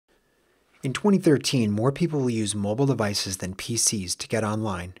In 2013, more people will use mobile devices than PCs to get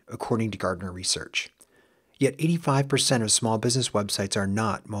online, according to Gartner research. Yet 85% of small business websites are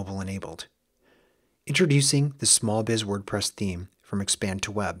not mobile enabled. Introducing the SmallBiz WordPress theme from Expand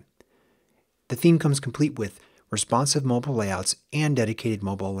to Web. The theme comes complete with responsive mobile layouts and dedicated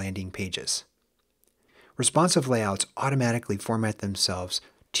mobile landing pages. Responsive layouts automatically format themselves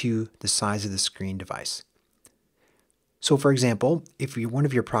to the size of the screen device. So for example, if one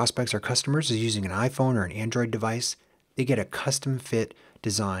of your prospects or customers is using an iPhone or an Android device, they get a custom fit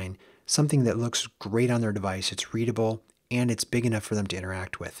design, something that looks great on their device, it's readable, and it's big enough for them to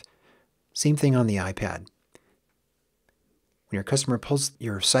interact with. Same thing on the iPad. When your customer pulls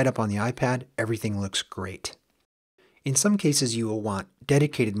your site up on the iPad, everything looks great. In some cases, you will want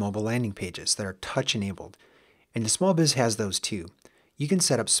dedicated mobile landing pages that are touch-enabled, and the SmallBiz has those too. You can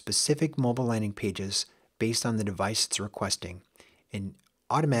set up specific mobile landing pages based on the device it's requesting and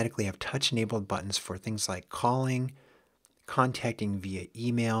automatically have touch-enabled buttons for things like calling, contacting via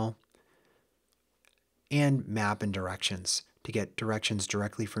email, and map and directions to get directions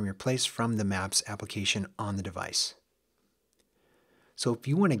directly from your place from the Maps application on the device. So if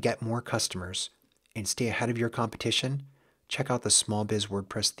you want to get more customers and stay ahead of your competition, check out the SmallBiz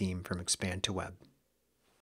WordPress theme from Expand to Web.